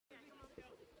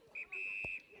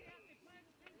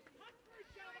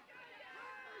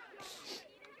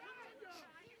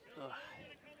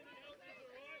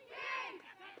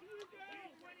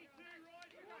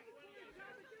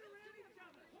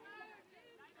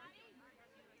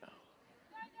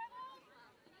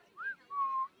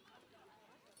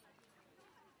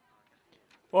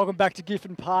Welcome back to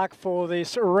Giffen Park for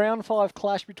this round 5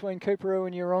 clash between Coorparoo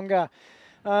and Yeronga.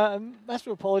 I have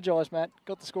to apologise, Matt.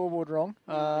 Got the scoreboard wrong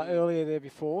earlier there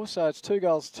before. So it's 2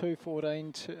 goals,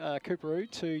 2-14 to Coorparoo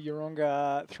to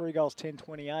Yeronga, 3 goals,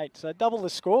 10-28. So double the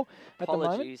score at the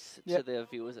moment. Apologies to the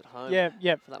viewers at home. For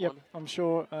that one. I'm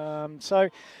sure.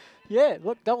 Yeah,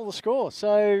 look, double the score.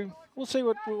 So we'll see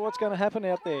what's going to happen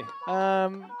out there.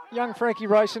 Young Frankie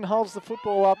Racing holds the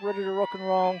football up, ready to rock and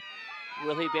roll.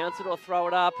 Will he bounce it or throw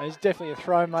it up? He's definitely a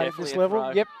throw, mate, at this level.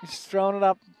 Throw. Yep, he's throwing it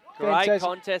up. Great Fantastic.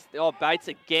 contest. Oh, Bates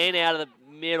again out of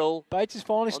the middle. Bates is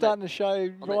finally starting to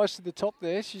show rise to the top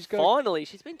there. She's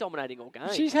been dominating all game.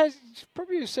 She's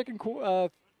probably her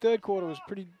third quarter was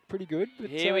pretty good. But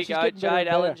here we go, Jade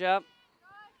Ellinger.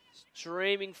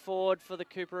 Streaming forward for the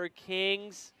Coorparoo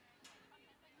Kings.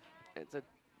 It's a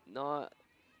no.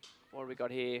 What have we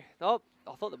got here? Oh,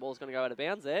 I thought the ball's going to go out of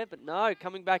bounds there, but no,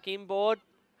 coming back inboard.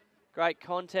 Great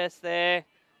contest there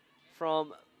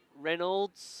from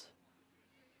Reynolds.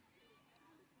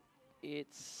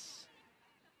 It's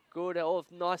good. Oh,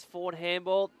 nice forward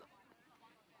handball.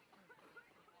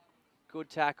 Good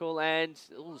tackle and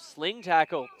sling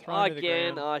tackle.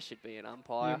 Again, I should be an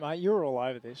umpire. Yeah, mate, you're all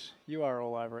over this. You are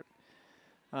all over it.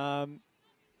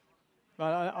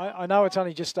 I know it's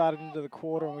only just started into the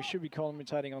quarter and we should be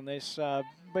commentating on this.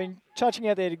 Been touching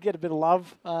out there to get a bit of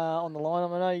love on the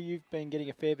line. I know you've been getting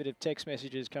a fair bit of text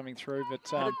messages coming through. But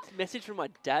I had a message from my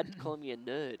dad calling me a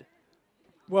nerd.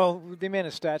 Well, with the amount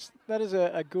of stats, that is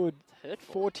a good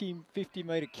 40, 50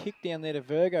 metre kick down there to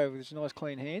Virgo with his nice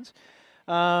clean hands.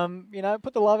 You know,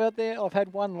 put the love out there. I've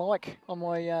had 1 like on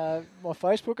my my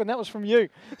Facebook and that was from you.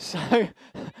 So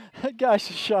it goes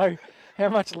to show how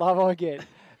much love I get.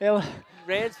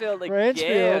 Ransfield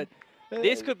again.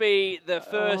 This could be the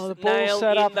first nail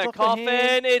in the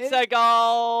coffin. It's a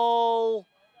goal.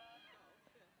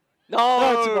 No,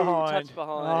 touch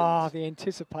behind. Oh, the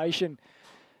anticipation.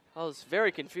 I was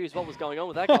very confused what was going on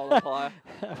with that goal umpire.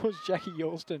 That was Jackie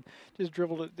Yulston. Just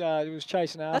dribbled it. He was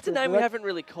chasing after. That's a name we haven't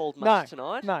really called much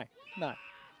tonight. No.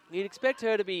 You'd expect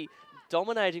her to be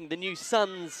dominating the new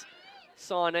Suns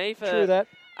signee for True that.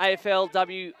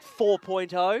 AFLW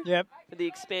 4.0 Yep. for the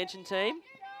expansion team.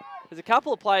 There's a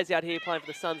couple of players out here playing for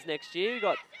the Suns next year. We've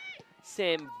got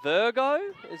Sam Virgo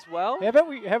as well. How about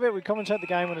we commentate the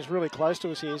game when it's really close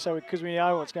to us here, so because we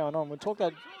know what's going on. We'll talk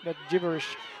that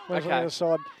gibberish when it's on the other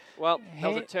side. Well,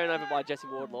 that was a turnover by Jesse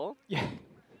Wardlaw. Yeah.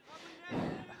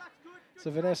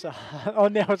 So Vanessa,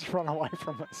 now it's run away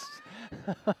from us.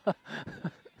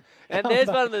 And there's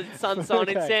one of the Suns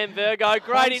signing, Sam Virgo.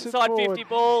 Great inside 50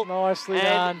 ball. Nicely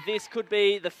done. And this could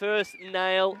be the first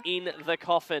nail in the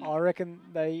coffin. I reckon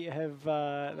they have.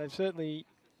 They've certainly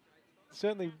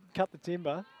cut the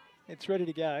timber. It's ready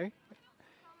to go.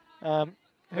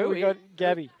 Who we got?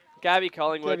 Gabby. Gabby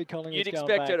Collingwood. Gabby Collingwood's You'd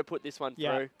expect her to put this one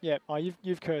through. Yeah. Oh,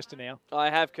 you've cursed her now. I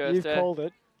have cursed her. You've called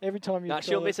it. Every time you. No,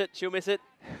 she'll miss it. She'll miss it.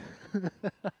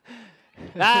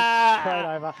 Straight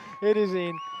over. It is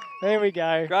in. There we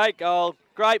go. Great goal.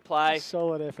 Great play.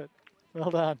 Solid effort.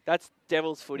 Well done. That's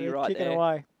Devil's footy right there. Kicking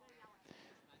away.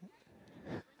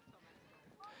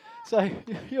 So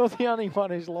you're the only one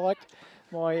who's liked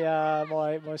my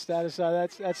my status, so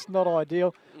that's not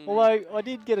ideal. Although I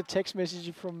did get a text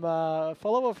message from a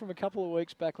follower from a couple of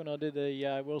weeks back when I did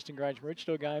the Wellston Grange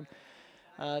Maroochydore game,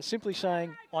 simply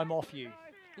saying, I'm off you.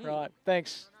 Right,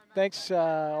 thanks.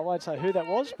 I won't say who that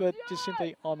was, but just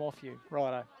simply, I'm off you.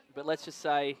 Righto. But let's just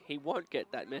say he won't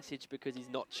get that message because he's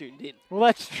not tuned in. Well,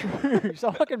 that's true.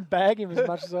 So I can bag him as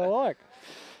much as I like.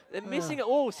 They're missing it.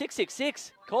 Oh,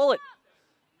 666. Call it.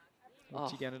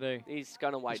 What's he going to do? He's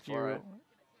going to wait for it.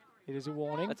 It is a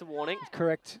warning. That's a warning.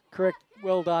 Correct.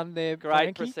 Well done there, Great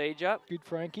Frankie. procedure. Good,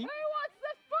 Frankie. Who wants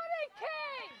the footy,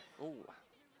 King? Ooh.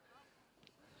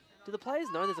 Do the players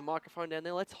know there's a microphone down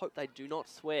there? Let's hope they do not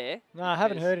swear. No, I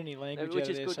haven't heard any language which out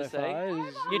is of good there to so see.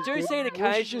 far. You do see it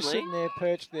occasionally. Just sitting there,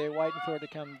 perched there, waiting for it to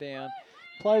come down.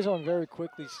 Plays on very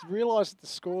quickly. Realised that the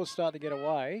scores start to get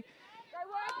away.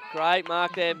 Great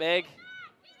mark there, Meg.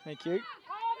 Thank you.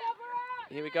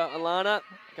 Here we go, Alana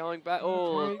going back.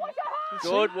 Oh,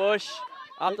 good whoosh.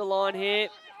 Up the line here.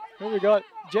 Here we got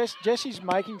Jessie's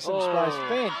making some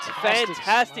space.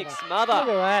 Fantastic smother. Look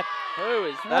at that. Who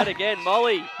is that again?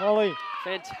 Molly.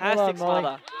 Fantastic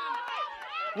smother.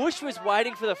 Whoosh was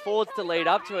waiting for the forwards to lead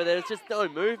up to her. There's just no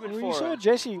movement for her. You saw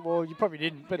Jessie, well, you probably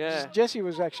didn't, but Jessie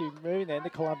was actually moving there. The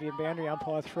Colombian boundary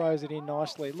umpire throws it in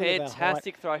nicely.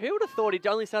 Fantastic throw. Who would have thought he'd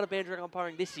only started boundary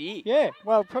umpiring this year? Yeah,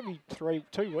 well, probably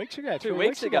 2 weeks ago. 2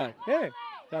 weeks ago. Yeah,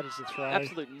 that is the throw.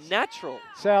 Absolute natural.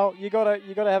 Sal, you gotta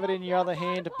have it in your other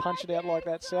hand to punch it out like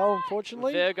that, Sal,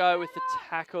 unfortunately. Virgo with the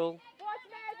tackle.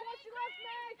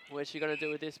 What's she going to do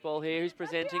with this ball here? Who's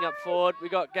presenting up forward? We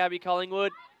got Gabby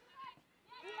Collingwood.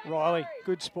 Riley,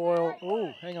 good spoil.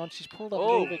 Oh, hang on, she's pulled up a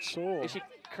little bit sore. Is she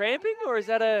cramping or is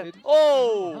that a...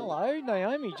 Oh! Hello,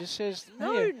 Naomi just says,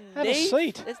 No here, have a need.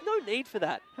 seat. There's no need for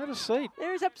that. Have a seat.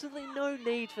 There is absolutely no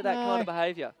need for that kind of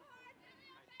behaviour.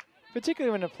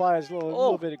 Particularly when the player's a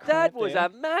little bit of cramp that was there. a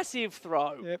massive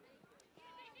throw. Yep.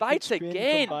 Bates Good spin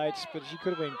again. from Bates, but she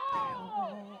could have been...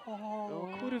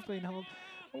 could have been home.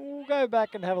 We'll go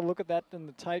back and have a look at that in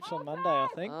the tapes on Monday, I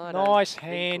think. Nice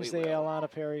hands there,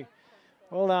 Alana Perry.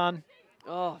 Well done.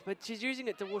 Oh, but she's using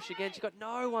it to whoosh again. She's got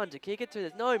no one to kick it to.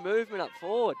 There's no movement up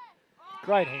forward.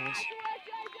 Great hands.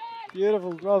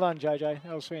 Beautiful. Well done, JJ.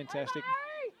 That was fantastic.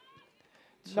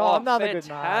 No, another good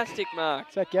mark. Fantastic mark.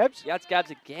 Is that Gabs? Yeah, it's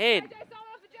Gabs again.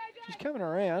 She's coming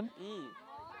around.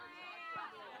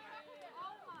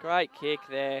 Great kick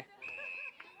there.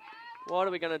 What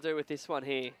are we going to do with this one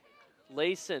here?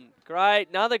 Leeson. Great.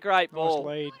 Another great ball.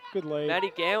 Nice lead. Good lead.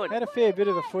 Maddie Gowan. Had a fair bit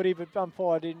of the footy, but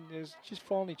umpire didn't. It was just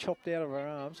finally chopped out of her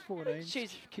arms. 14.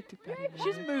 She's kicked it back in.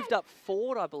 She's moved up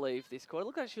forward, I believe, this quarter. It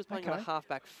looked like she was playing on a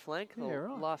half-back flank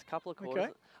the last couple of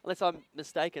quarters. Unless I'm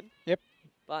mistaken. Yep.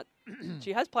 But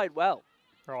she has played well.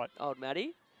 Right. Old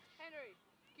Maddie. Henry,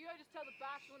 can you go just tell the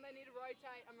backs when they need to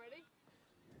rotate? I'm ready.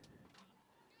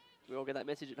 We all get that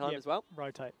message at home as well?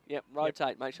 Rotate. Yep, rotate.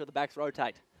 Yep. Make sure the backs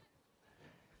rotate.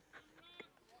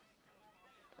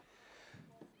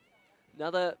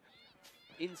 Another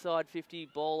inside 50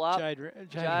 ball up. Jade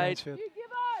Ransfield.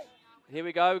 Here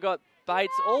we go. We've got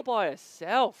Bates all by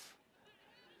herself.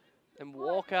 And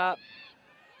Walker.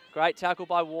 Great tackle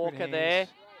by Walker there.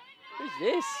 Who's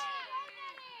this?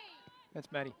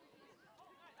 That's Maddie.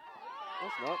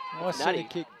 That's not. Nice Natty.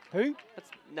 kick. Who? That's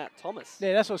Nat Thomas.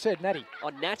 Yeah, that's what I said. Natty. Oh,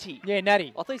 Natty. Yeah,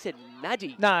 Natty. I thought you said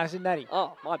Maddie. No, I said Natty.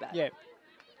 Oh, my bad. Yeah.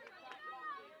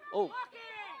 Oh. Is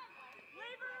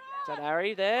that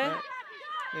Ari there?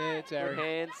 Yeah, it's Ari. Good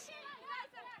hands.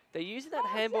 They're using that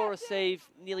handball receive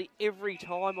nearly every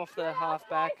time off the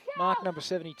halfback. Mark number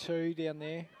 72 down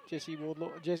there. Jesse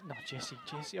Wardlaw. Jesse.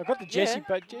 I got the Jesse,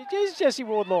 but Jesse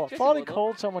Wardlaw. Finally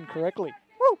called someone correctly.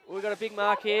 Woo! We've got a big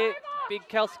mark here. Big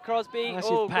Kelsey Crosby.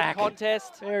 Massive pack. Good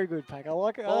contest. Very good pack. I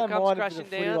like it. Ball I don't comes mind crashing a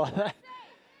bit of down. footy like that.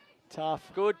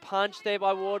 Tough. Good punch there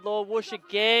by Wardlaw. Whoosh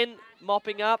again.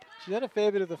 Mopping up. She's had a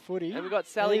fair bit of the footy. And we've got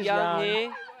Sally There's Young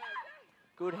here.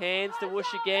 Good hands to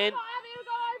Whoosh again.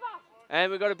 And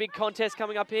we've got a big contest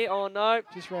coming up here. Oh, no.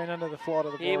 Just ran under the flight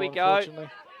of the ball, Here we go. unfortunately.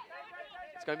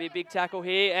 It's going to be a big tackle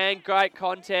here. And great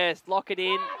contest. Lock it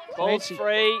in. Ball's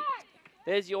free.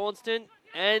 There's Yornston.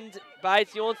 And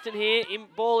Bates. Yornston here.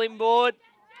 Ball inboard.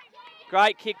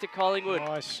 Great kick to Collingwood.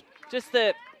 Nice. Just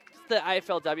the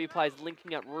AFLW players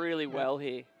linking up really well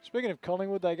here. Speaking of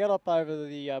Collingwood, they got up over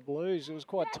the Blues. It was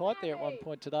quite tight there at one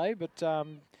point today, but I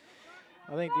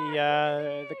think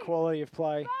the quality of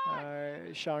play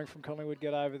showing from Collingwood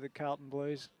got over the Carlton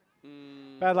Blues.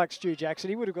 Bad luck, Stu Jackson.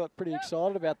 He would have got pretty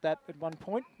excited about that at one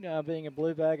point, being a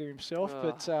blue bagger himself.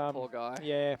 But poor guy.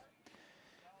 Yeah.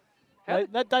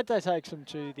 They takes them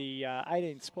to the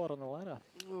 18th spot on the ladder.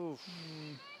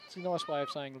 It's a nice way of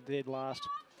saying dead last.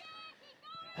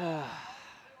 Who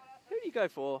do you go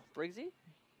for, Briggsy?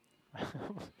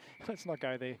 Let's not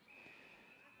go there.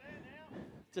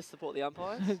 Just support the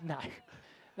umpires? No.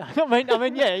 I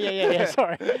mean, yeah.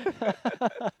 Sorry.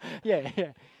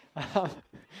 yeah.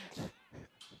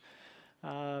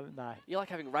 No. You're like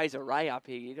having Razor Ray up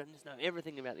here. You just know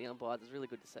everything about the umpires. It's really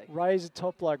good to see. Ray's a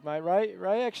top bloke, mate.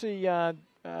 Ray actually a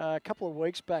couple of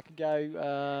weeks back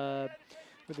ago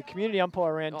with the community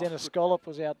umpire round, Dennis Scollop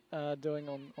was out doing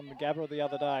on the Gabba the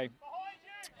other day.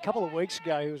 A couple of weeks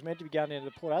ago, he was meant to be going into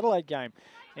the Port Adelaide game.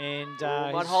 And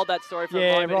might hold that story for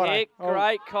a moment here.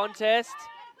 Great contest.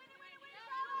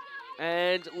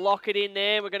 And lock it in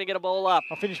there. We're going to get a ball up.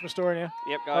 I'll finish my story now.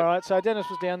 Yep, go. All right, so Dennis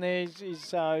was down there.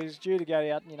 He's due to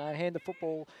go out, hand the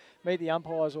football, meet the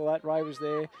umpires, all that. Ray was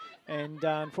there. And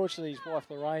unfortunately, his wife,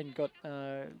 Lorraine, got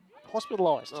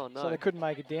hospitalised. Oh, no. So they couldn't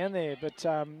make it down there. But,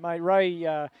 mate,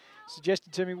 Ray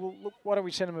suggested to me, well, look, why don't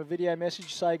we send him a video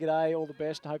message, say good day, all the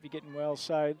best, I hope you're getting well.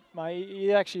 So, mate,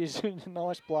 he actually is a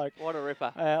nice bloke. What a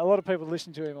ripper. A lot of people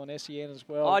listen to him on SEN as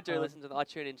well. I do I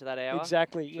tune into that hour.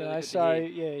 Exactly. Yeah,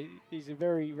 he's a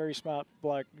very, very smart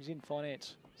bloke. He's in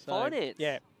finance. So, finance?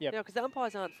 Yeah. Now, because the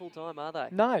umpires aren't full-time, are they?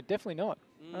 No, definitely not.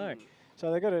 No. So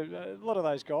they've got a lot of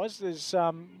those guys. There's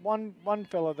one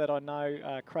fella that I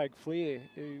know, Craig Fleer,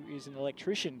 who is an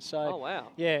electrician. So, oh, wow.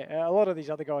 Yeah, a lot of these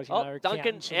other guys, are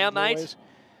Duncan, our mate.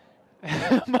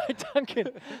 Mate Duncan.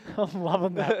 I'm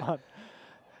loving that one.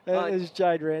 There's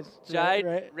Jade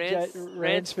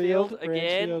Ransfield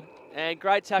again. And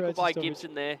great tackle by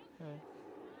Gibson there.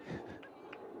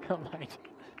 mate.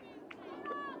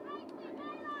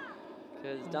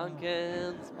 Because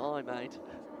Duncan's my mate.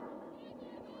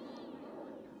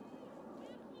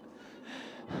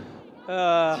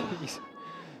 Jeez.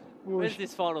 Where's Whoosh.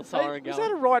 this final Hey, siren was going?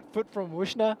 that a right foot from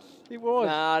Wushner? It was.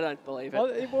 Nah, I don't believe it. Oh,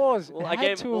 it was. Well, It had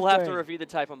again, to we'll have have to been. review the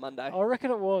tape on Monday. I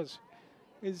reckon it was.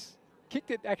 Is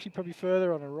kicked it actually probably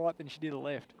further on the right than she did the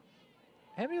left.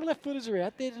 How many left footers are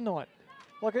out there tonight?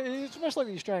 Like it's almost like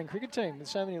the Australian cricket team. There's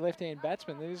so many left-hand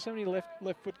batsmen. There's so many left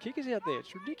foot kickers out there.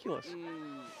 It's ridiculous.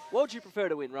 What would you prefer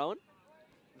to win, Rowan?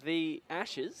 The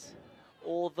Ashes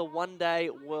or the One-Day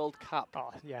World Cup?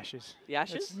 Oh, the Ashes. The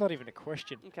Ashes? It's not even a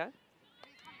question. Okay.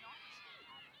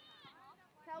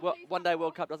 Well, One-Day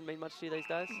World Cup doesn't mean much to you these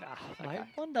days? Nah, mate.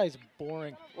 One day's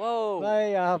boring. Whoa.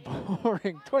 They are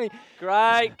boring. 20.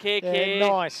 Great kick Yeah, here.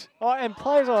 nice. Oh, and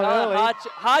plays on early.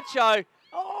 Hard show.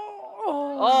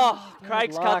 Oh,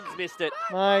 Craig's luck. Cousins missed it.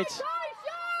 Mate.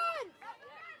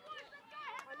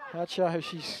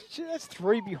 Hacho, that's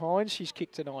 3 behind she's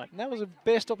kicked tonight. And that was the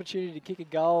best opportunity to kick a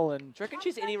goal. And Do you reckon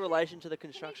she's any relation to the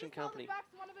construction company?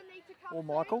 or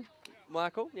Michael.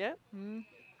 Michael, yeah? Mm.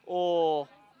 Or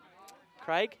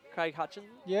Craig Hutchinson,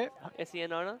 Yeah.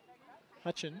 SEN owner,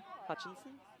 Hutchinson. Hutchinson?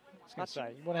 I was going to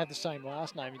say, you want to have the same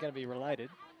last name, you're going to be related.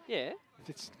 Yeah, If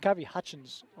it can't be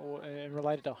Hutchins or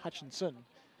related to Hutchinson.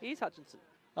 he's Hutchinson.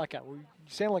 Okay, well, you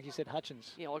sound like you said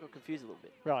Hutchins. Yeah, I got confused a little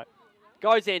bit. Right.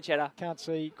 Goes Zanchetta. Can't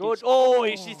see. Good. Gets- Oh,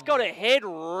 she's got her head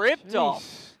ripped off.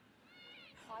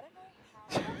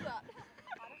 Jeez.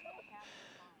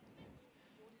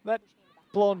 That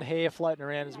blonde hair floating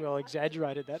around as well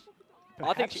exaggerated that.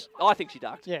 I perhaps. think she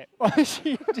ducked. Yeah.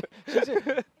 She's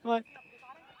mate,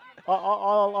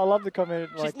 I love the comment.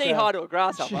 She's like, knee high to a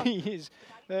grasshopper. She is.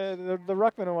 The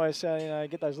ruckman always say,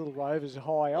 get those little rovers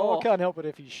high. Oh. I can't help it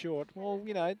if he's short. Well,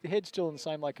 the head's still in the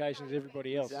same location as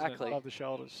everybody else. isn't it? Exactly. Above the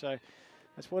shoulders. So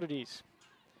that's what it is.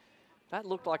 That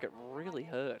looked like it really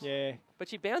hurt. Yeah. But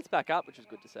she bounced back up, which was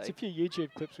good to There's see. a few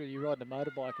YouTube clips where you ride a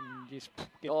motorbike and you just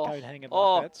get Oh. coat hanging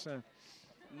Oh. like that. So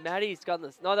Maddie's got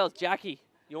this. No, that was Jackie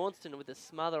Yornston with the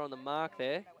smother on the mark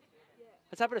there.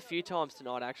 It's happened a few times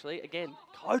tonight, actually. Again,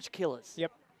 coach killers.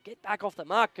 Yep. Get back off the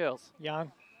mark, girls.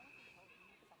 young.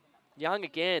 Young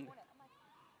again.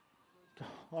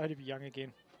 I had to be young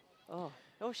again. Oh,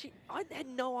 I had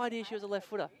no idea she was a left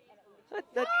footer.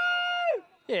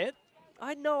 Yeah. I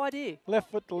had no idea.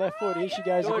 Left foot to left foot. Here she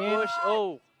goes Good again. push.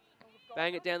 Oh,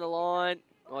 bang it down the line.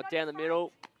 Or down the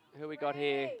middle. Who we got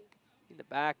here? In the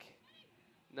back.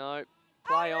 No.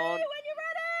 Play on.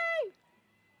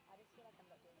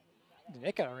 There's an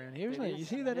echo around here, isn't It it? You is,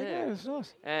 see that yeah. echo? It's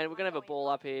nice. And we're going to have a ball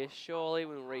up here. Surely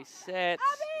we'll reset.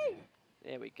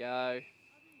 There we go.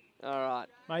 All right.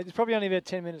 Mate, there's probably only about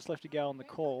 10 minutes left to go on the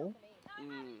call.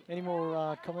 Mm, Any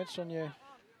more comments on your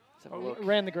let's have a look.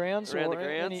 around the grounds? Around or the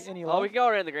grounds. Any Oh, love? we can go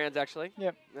around the grounds, actually.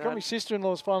 Yep. No. Got my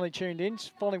sister-in-law's finally tuned in.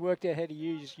 She's finally worked out how to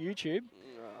use YouTube.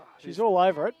 She's Who's all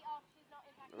over it.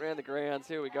 around the grounds.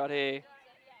 Who we got here?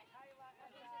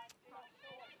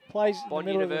 Plays in the Bond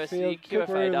middle University, of the field.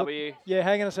 Coorparoo, look- QFAW. Yeah,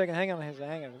 hang on a second. Hang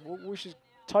on. Wish has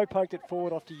toe poked it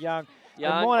forward off to Young.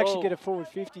 Young. They might actually Oh. get a forward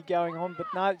 50 going on, but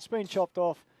no, it's been chopped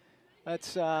off.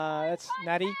 That's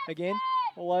Natty again,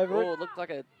 all over Oh, it. it looked like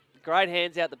a great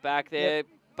hands out the back there.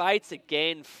 Bates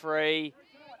again free.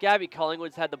 Gabby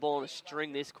Collingwood's had the ball on a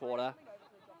string this quarter.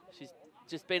 She's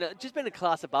just been a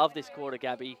class above this quarter,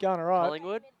 Gabby Going all right.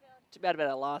 Collingwood. Too bad about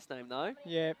her last name though.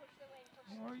 Yeah.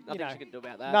 Nothing she can do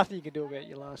about that. Nothing you can do about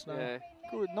your last name. Yeah.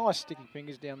 Good, nice sticky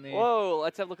fingers down there. Whoa,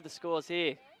 let's have a look at the scores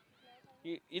here.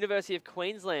 University of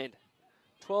Queensland,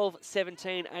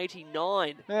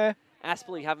 12-17-89. Yeah,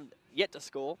 Aspley haven't yet to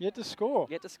score. yet to score.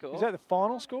 Yet to score. Is that the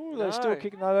final score? Or they're still No,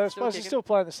 kicking. No, they're still supposed to kicking. still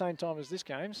play at the same time as this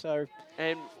game. So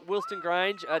And Wilston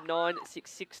Grange at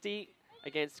 9-6-60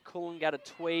 against Coolangatta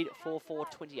Tweed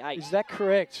 4-4-28. is that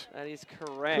correct? That is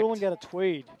correct. Coolangatta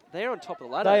Tweed. They're on top of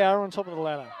the ladder. They are on top of the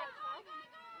ladder.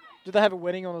 Did they have a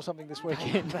wedding on or something this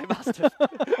weekend? They must have.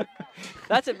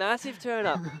 That's a massive turn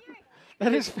up.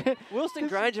 That is fair. Wilston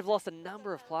Grange have lost a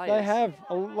number of players. They have.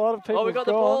 A lot of people Oh, we have got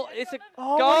the gone. ball. It's a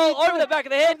Oh, goal what are you over the back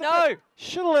of the head. No.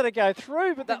 Should have let it go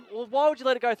through, but Well, why would you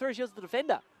let it go through? She was the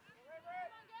defender.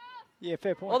 yeah,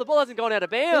 fair point. Oh, the ball hasn't gone out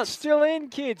of It's bounds. still in,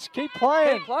 kids. Keep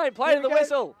playing. Keep playing. Play to There the we go.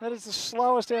 whistle. That is the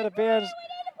slowest out of bounds.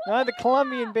 No, the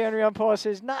Colombian boundary umpire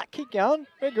says, nah, keep going.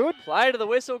 We're good. Play to the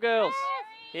whistle, girls.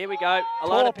 Here we go.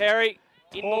 Alana Top. Perry,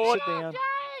 Talks inboard. it down.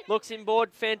 Looks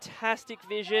inboard. Fantastic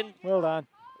vision. Well done.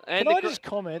 And Can I the just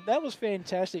comment? That was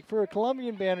fantastic. For a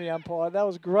Colombian boundary umpire, that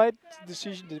was a great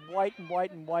decision to wait and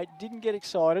wait and wait. Didn't get it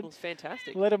excited. was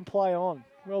fantastic. Let him play on.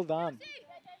 Well done.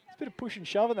 bit of push and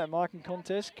shove in that marking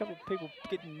contest. A couple of people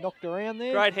getting knocked around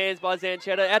there. Great hands by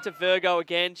Zanchetta. Out to Virgo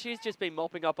again. She's just been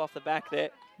mopping up off the back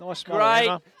there. Nice smother, Great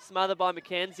Emma. smother by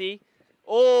Mackenzie.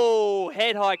 Oh,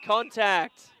 head-high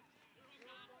contact.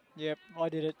 Yep, I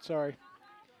did it. Sorry.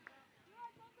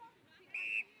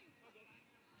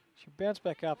 She bounced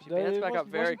back up. She bounced back up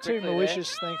very wasn't too quickly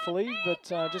malicious, thankfully, but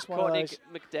just one Courtney of those.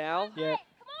 McDowell. Yeah,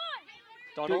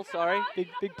 Donald, sorry.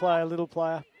 big player, little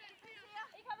player.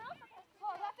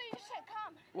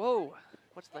 Whoa,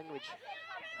 what's the language?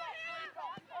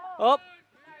 Oh,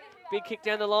 big kick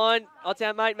down the line. Oh, it's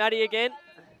our mate Maddie again.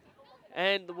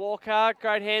 And the Walker,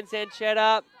 great hands,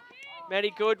 Zanchetta.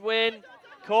 Maddie Goodwin.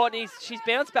 Courtney, she's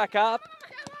bounced back up.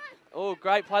 Oh,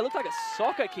 great play. Looked like a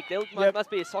soccer kick there. Yep. Must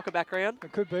be a soccer background.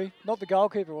 It could be. Not the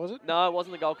goalkeeper, was it? No, it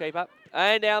wasn't the goalkeeper.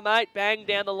 And our mate, bang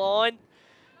down the line.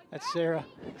 That's Sarah.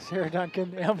 Sarah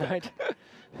Duncan, our mate.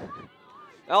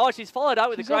 Oh, she's followed up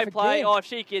with She's a great off play. again. Oh, if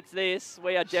she gets this,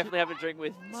 we are definitely having a drink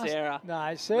with Sarah.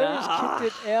 No, Sarah's Nah.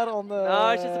 kicked it out on the...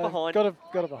 No, she's just behind. Got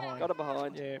it behind. Got her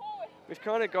behind. Yeah. We've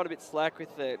kind of got a bit slack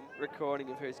with the recording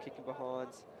of who's kicking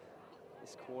behinds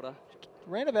this quarter.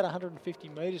 Ran about 150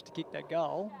 metres to kick that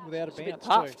goal without a It's a bit bounce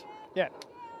puffed. too. Yeah.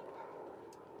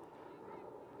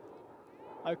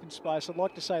 Open space. I'd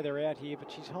like to say they're out here, but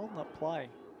she's holding up play.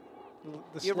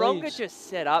 The Yeronga sleeves just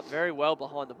set up very well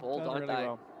behind the ball, done don't really they?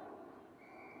 well.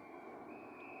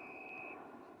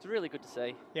 It's really good to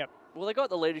see. Yep. Well, they got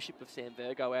the leadership of Sam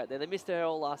Virgo out there. They missed her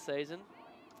all last season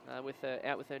out with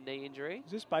her knee injury.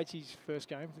 Is this Bates's first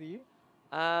game for the year?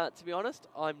 To be honest,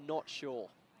 I'm not sure.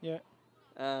 Yeah.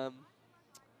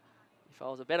 If I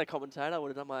was a better commentator, I would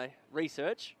have done my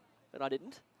research, but I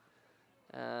didn't.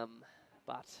 But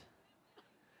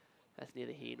that's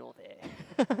neither here nor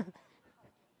there.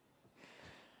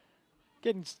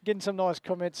 Getting some nice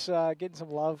comments, getting some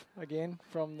love again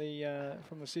from the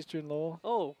sister-in-law.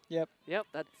 Oh, Yep.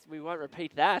 That's we won't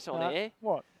repeat that on air.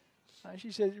 What?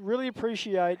 She said, really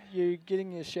appreciate you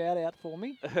getting a shout out for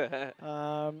me.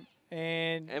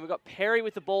 And And we've got Perry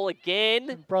with the ball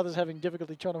again. brother's having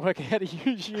difficulty trying to work out how to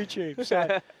use YouTube.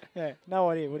 So, yeah, no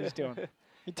idea what he's doing.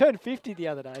 He turned 50 the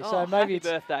other day, so Oh, maybe happy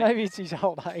birthday. maybe it's his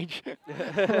old age.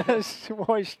 That's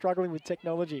why he's struggling with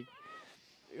technology.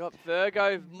 We've got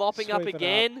Virgo mopping up Sweeping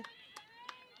again.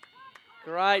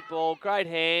 Great ball, great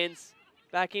hands.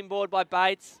 Back inboard by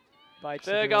Bates. Bates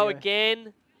Virgo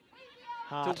again.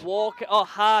 Hart. To Walker. Oh,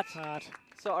 Hart. Hart.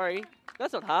 Sorry.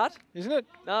 That's not Hart. Isn't it?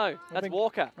 No, that's think-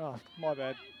 Walker. Oh, my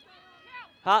bad.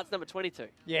 Hart's number 22.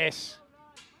 Yes.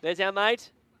 There's our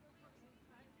mate.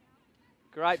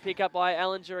 Great pickup by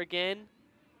Ellinger again.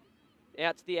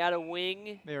 Out to the outer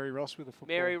wing. Mary Ross with the football.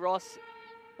 Mary Ross.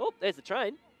 Oh, there's the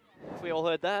train. If we all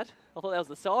heard that. I thought that was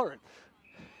the siren.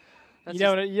 That's You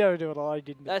don't do what I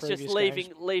did in the That's previous just leaving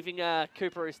games. leaving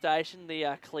Coorparoo Station,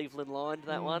 the Cleveland line,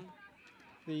 that one.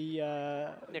 The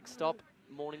Next stop,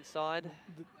 Morningside.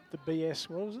 the BS,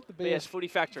 what was it? The BS Footy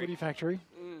Factory. Footy Factory.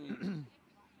 Mm.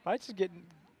 Bates is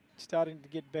starting to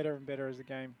get better and better as the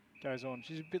game goes on.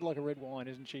 She's a bit like a red wine,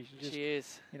 isn't she? She's just, She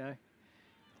is. you know,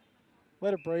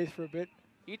 let her breathe for a bit.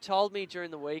 You told me during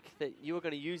the week that you were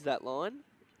going to use that line,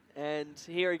 and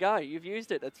here we go. You've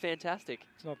used it. That's fantastic.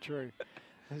 It's not true.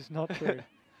 It's not true.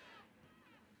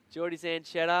 Geordie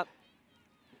Zanchetta.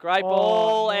 Great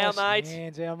ball, nice our mate.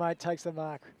 hands. Our mate takes the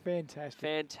mark. Fantastic.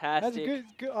 That's Fantastic. a good.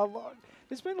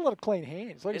 There's been a lot of clean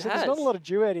hands. Like I It said, there's not a has. lot of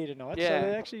dew out here tonight, Yeah. so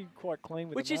they're actually quite clean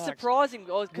with Which the is marks. surprising.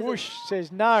 Because Whoosh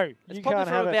says no. it's You probably can't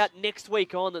from have about it. next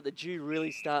week on that the dew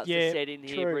really starts Yeah, to set in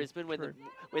here, true, Brisbane, true.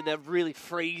 when the really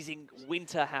freezing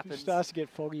winter It happens. starts to get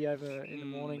foggy over in the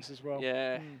mornings as well.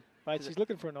 Yeah. Bates, she's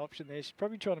looking for an option there. She's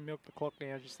probably trying to milk the clock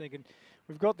now, just thinking,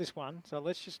 we've got this one, so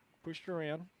let's just push it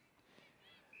around.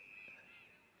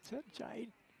 Is that Jade?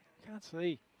 Can't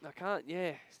see. I can't,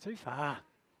 yeah. It's too far.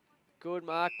 Good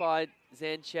mark by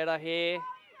Zanchetta here.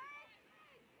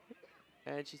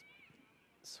 And she's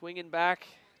swinging back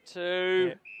to...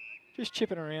 Yeah. Just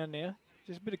chipping around now.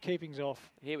 Just a bit of keepings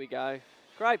off. Here we go.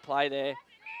 Great play there.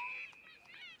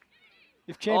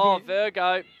 If Oh, champion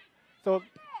Virgo. thought,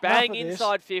 Bang enough of this,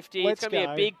 inside 50. let's It's going to be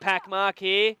go. a big pack mark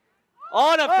here.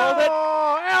 On a pulled it.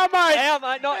 Oh, our mate! Our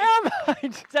mate. Not, Our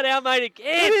mate! is that our mate It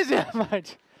again? is our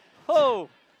mate. Oh,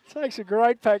 Takes a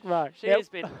great pack mark. she Yep. has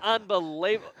been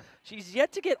unbelievable. She's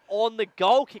yet to get on the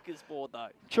goal kickers board, though.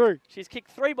 True. She's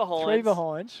kicked 3 behinds. 3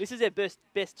 behinds. This is their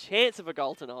best chance of a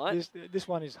goal tonight. This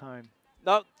one is home.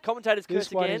 No, commentators This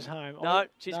cursed one again. is home. No,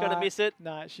 she's going to miss it.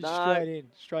 No, she's No. straight in.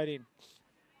 Straight in.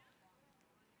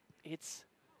 It's...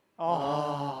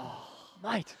 Oh,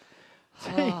 mate.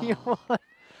 Tell you what.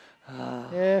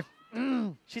 Yeah.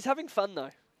 She's having fun, though.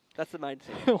 That's the main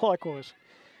thing. Likewise.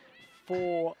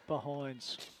 4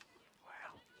 behinds.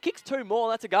 Kicks 2 more,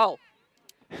 that's a goal.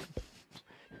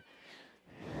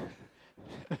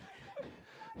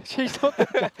 She's not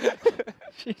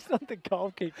the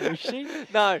goalkeeper, is she?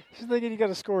 No. She's thinking you got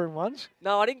to score in once.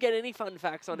 No, I didn't get any fun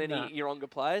facts on any No. Yeronga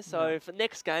players. So No. for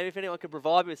next game, if anyone can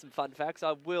provide me with some fun facts,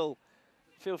 I will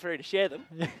feel free to share them.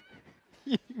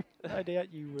 No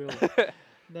doubt you will.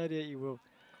 No doubt you will.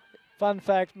 Fun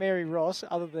fact, Mary Ross,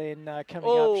 other than coming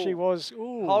up, she was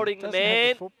holding the doesn't have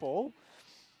man. football.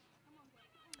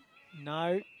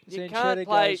 No. You Zanchetta can't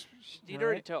play. goes, You'd no.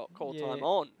 already called Yeah. time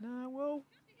on. No, well,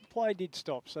 play did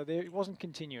stop, so it wasn't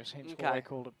continuous, hence why Okay. I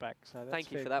called it back. So that's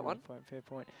Thank you fair for that point, Fair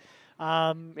point.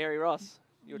 Mary Ross.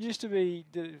 You used to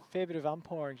did a fair bit of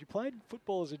umpiring. You played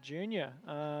football as a junior.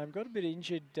 Got a bit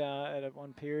injured at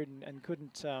one period and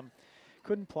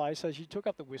couldn't play, so she took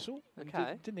up the whistle. And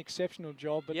Okay. did an exceptional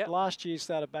job. But Yep. last year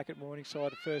started back at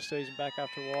Morningside, the first season back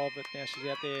after a while. But now she's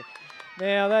out there.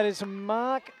 Now that is a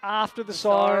mark after the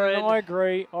siren.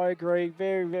 siren. I agree.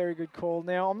 Very, very good call.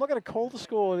 Now I'm not going to call the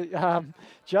score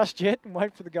just yet and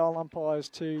wait for the goal umpires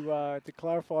to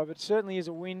clarify. But it certainly is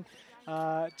a win.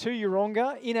 To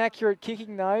Yeronga. Inaccurate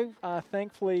kicking though.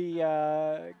 Thankfully,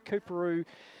 Coorparoo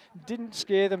didn't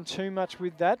scare them too much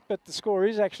with that, but the score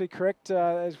is actually correct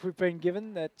as we've been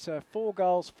given. That's 4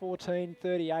 goals, 14,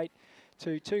 38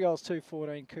 to 2 goals, 2,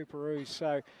 14 Coorparoo.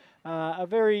 So a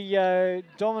very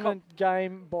dominant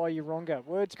game by Yeronga.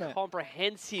 Words, Matt.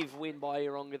 Comprehensive win by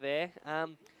Yeronga there.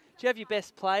 Do you have your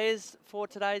best players for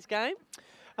today's game?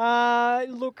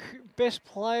 Look, best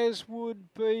players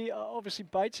would be obviously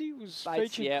Batesy was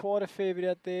featured yep. quite a fair bit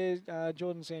out there.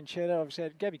 Jordan Zanchetta, obviously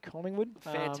had Gabby Collingwood.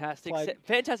 Fantastic. Played-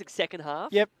 Fantastic second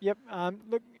half. Yep.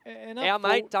 Look, and Our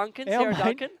mate Duncan, Sarah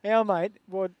Duncan. Our mate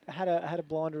had a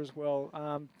blinder as well.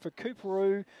 For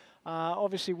Coorparoo,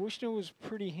 obviously Wushner was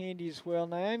pretty handy as well.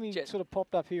 Naomi sort of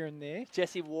popped up here and there.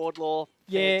 Jesse Wardlaw,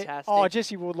 Yeah. fantastic. Oh,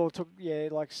 Jesse Wardlaw took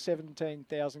like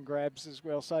 17,000 grabs as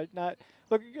well. So no,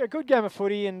 look, a good game of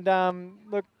footy, and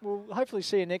look, we'll hopefully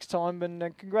see you next time.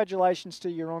 And congratulations to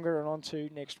Yeronga and on to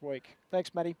next week.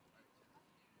 Thanks, Matty.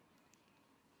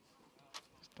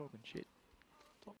 Just talking shit.